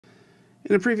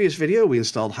In a previous video, we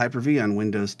installed Hyper-V on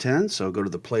Windows 10, so go to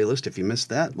the playlist if you missed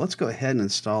that. Let's go ahead and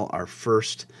install our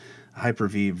first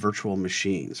Hyper-V virtual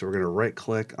machine. So we're going to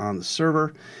right-click on the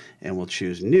server, and we'll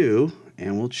choose New,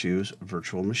 and we'll choose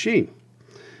Virtual Machine.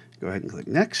 Go ahead and click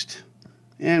Next,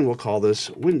 and we'll call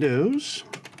this Windows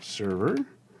Server.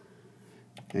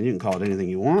 And you can call it anything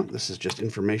you want. This is just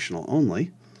informational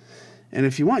only. And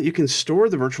if you want, you can store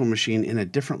the virtual machine in a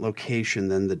different location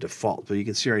than the default. But you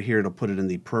can see right here, it'll put it in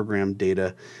the Program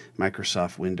Data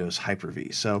Microsoft Windows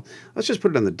Hyper-V. So let's just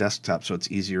put it on the desktop so it's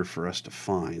easier for us to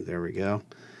find. There we go.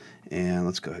 And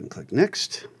let's go ahead and click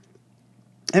Next.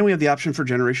 And we have the option for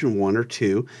Generation 1 or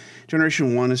 2.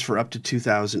 Generation 1 is for up to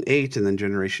 2008, and then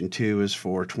Generation 2 is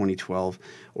for 2012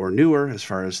 or newer as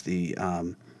far as the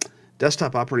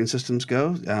desktop operating systems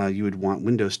go. You would want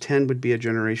Windows 10 would be a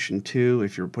Generation 2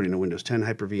 if you're putting a Windows 10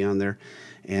 Hyper-V on there,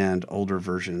 and older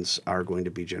versions are going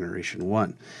to be Generation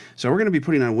 1. So we're going to be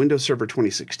putting on Windows Server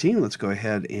 2016. Let's go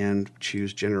ahead and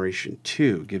choose Generation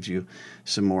 2. It gives you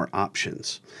some more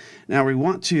options. Now we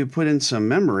want to put in some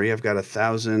memory. I've got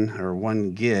 1,000 or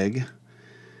 1 gig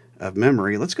of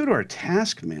memory. Let's go to our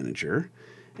Task Manager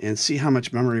and see how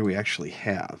much memory we actually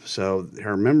have. So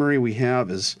our memory we have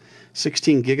is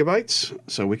 16 gigabytes,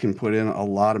 so we can put in a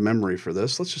lot of memory for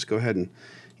this. Let's just go ahead and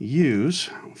use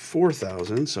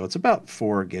 4,000, so it's about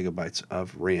 4 gigabytes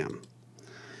of RAM.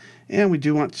 And we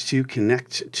do want to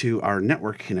connect to our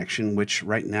network connection, which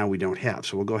right now we don't have.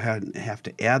 So we'll go ahead and have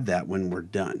to add that when we're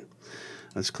done.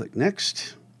 Let's click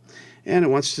Next. And it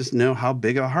wants to know how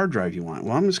big of a hard drive you want.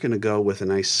 Well, I'm just going to go with a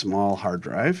nice small hard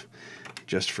drive.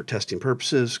 Just for testing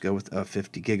purposes, go with a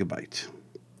 50 gigabyte.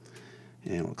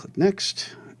 And we'll click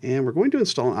Next. And we're going to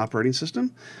install an operating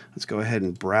system. Let's go ahead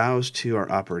and browse to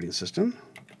our operating system.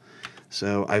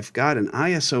 So I've got an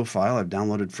ISO file I've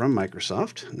downloaded from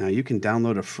Microsoft. Now you can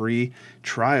download a free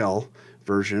trial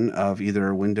version of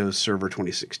either Windows Server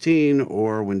 2016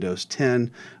 or Windows 10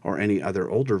 or any other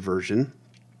older version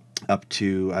up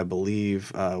to, I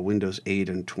believe, Windows 8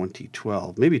 and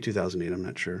 2012, maybe 2008, I'm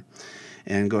not sure.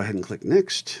 And go ahead and click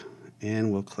Next,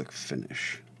 and we'll click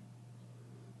Finish.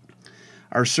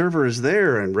 Our server is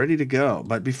there and ready to go.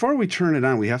 But before we turn it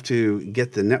on, we have to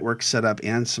get the network set up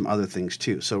and some other things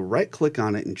too. So right-click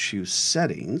on it and choose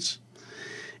Settings.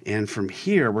 And from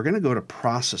here, we're going to go to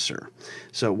Processor.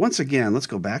 So once again, let's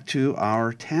go back to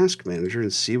our Task Manager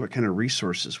and see what kind of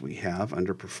resources we have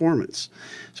under Performance.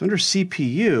 So under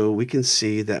CPU, we can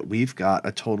see that we've got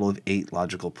a total of 8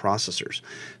 logical processors.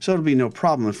 So it'll be no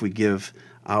problem if we give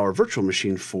our virtual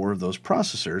machine 4 of those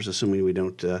processors, assuming we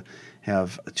don't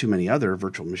have too many other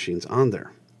virtual machines on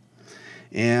there.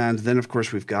 And then, of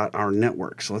course, we've got our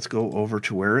network. So let's go over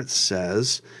to where it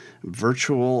says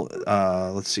Virtual,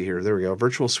 let's see here, there we go,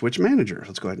 Virtual Switch Manager.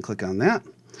 Let's go ahead and click on that.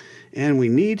 And we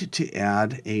need to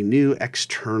add a new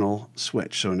external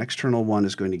switch. So an external one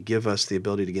is going to give us the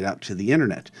ability to get out to the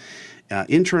internet.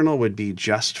 Internal would be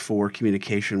just for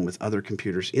communication with other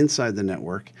computers inside the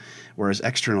network, whereas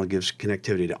external gives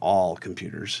connectivity to all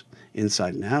computers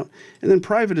inside and out. And then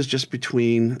private is just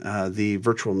between the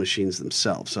virtual machines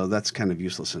themselves. So that's kind of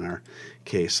useless in our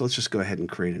case. So let's just go ahead and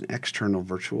create an external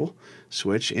virtual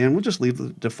switch, and we'll just leave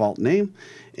the default name.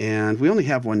 And we only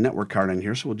have one network card in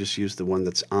here, so we'll just use the one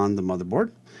that's on the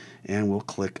motherboard, and we'll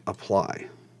click Apply.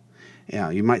 Yeah,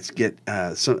 you might get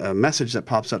a message that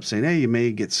pops up saying, hey, you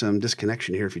may get some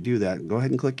disconnection here if you do that. Go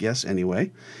ahead and click Yes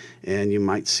anyway, and you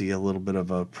might see a little bit of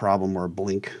a problem or a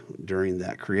blink during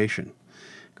that creation.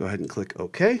 Go ahead and click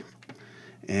OK.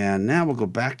 And now we'll go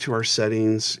back to our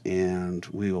settings, and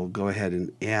we will go ahead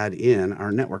and add in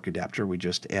our network adapter we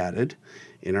just added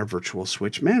in our Virtual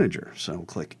Switch Manager. So we'll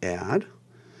click Add,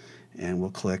 and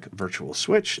we'll click Virtual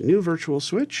Switch, New Virtual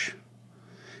Switch.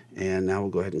 And now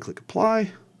we'll go ahead and click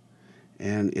Apply.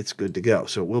 And it's good to go.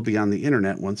 So it will be on the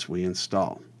internet once we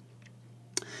install.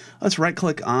 Let's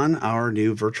right-click on our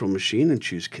new virtual machine and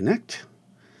choose Connect.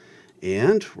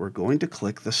 And we're going to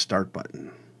click the Start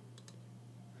button.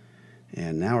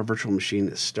 And now our virtual machine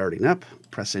is starting up.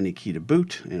 Press any key to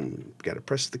boot, and we've got to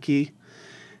press the key.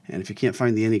 And if you can't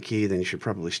find the any key, then you should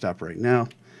probably stop right now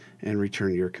and return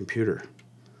to your computer.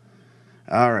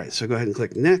 All right, so go ahead and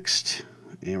click Next,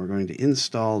 and we're going to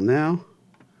install now.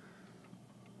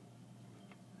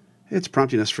 It's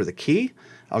prompting us for the key.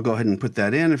 I'll go ahead and put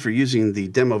that in. If you're using the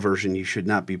demo version, you should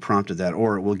not be prompted that,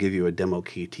 or it will give you a demo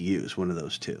key to use, one of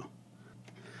those two.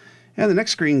 And the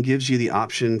next screen gives you the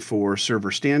option for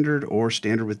Server Standard or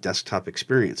Standard with Desktop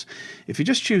Experience. If you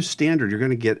just choose Standard, you're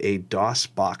going to get a DOS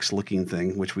box looking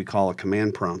thing, which we call a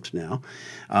command prompt now.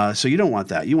 So you don't want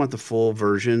that. You want the full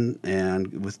version,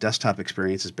 and with Desktop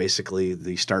Experience is basically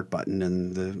the Start button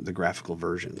and the graphical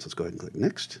version. So let's go ahead and click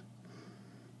Next.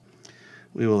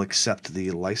 We will accept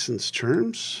the license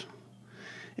terms.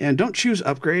 And don't choose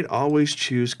upgrade, always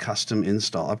choose custom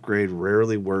install. Upgrade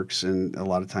rarely works, and a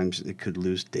lot of times it could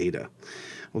lose data.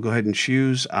 We'll go ahead and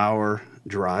choose our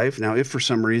drive. Now, if for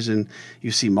some reason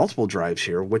you see multiple drives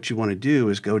here, what you want to do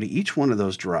is go to each one of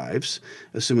those drives,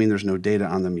 assuming there's no data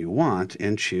on them you want,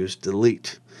 and choose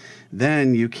delete.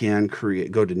 Then you can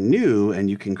go to new, and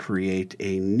you can create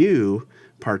a new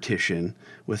partition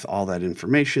with all that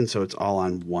information, so it's all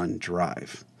on one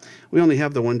drive. We only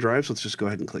have the one drive, so let's just go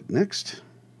ahead and click next.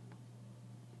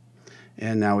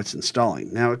 And now it's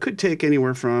installing. Now, it could take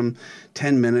anywhere from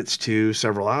 10 minutes to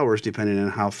several hours, depending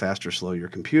on how fast or slow your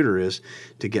computer is,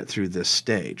 to get through this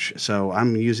stage. So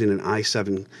I'm using an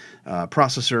i7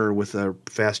 processor with a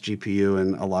fast GPU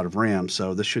and a lot of RAM,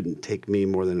 so this shouldn't take me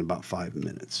more than about 5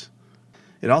 minutes.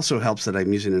 It also helps that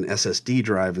I'm using an SSD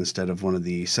drive instead of one of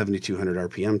the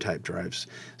 7200 RPM type drives.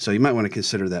 So you might want to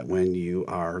consider that when you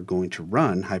are going to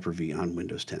run Hyper-V on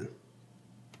Windows 10.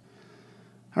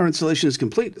 Our installation is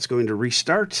complete. It's going to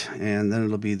restart, and then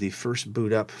it'll be the first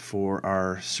boot up for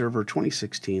our Server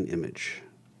 2016 image.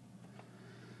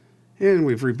 And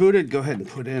we've rebooted. Go ahead and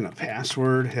put in a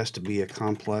password. It has to be a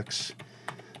complex,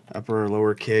 upper or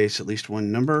lowercase, at least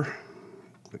one number.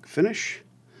 Click Finish.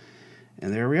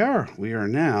 And there we are. We are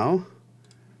now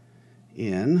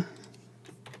in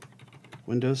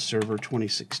Windows Server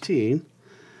 2016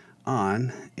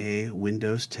 on a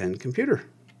Windows 10 computer.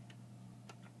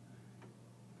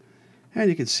 And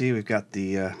you can see we've got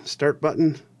the start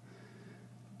button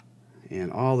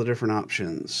and all the different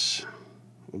options.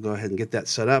 We'll go ahead and get that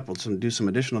set up. We'll do some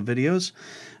additional videos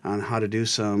on how to do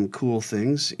some cool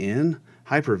things in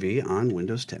Hyper-V on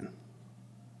Windows 10.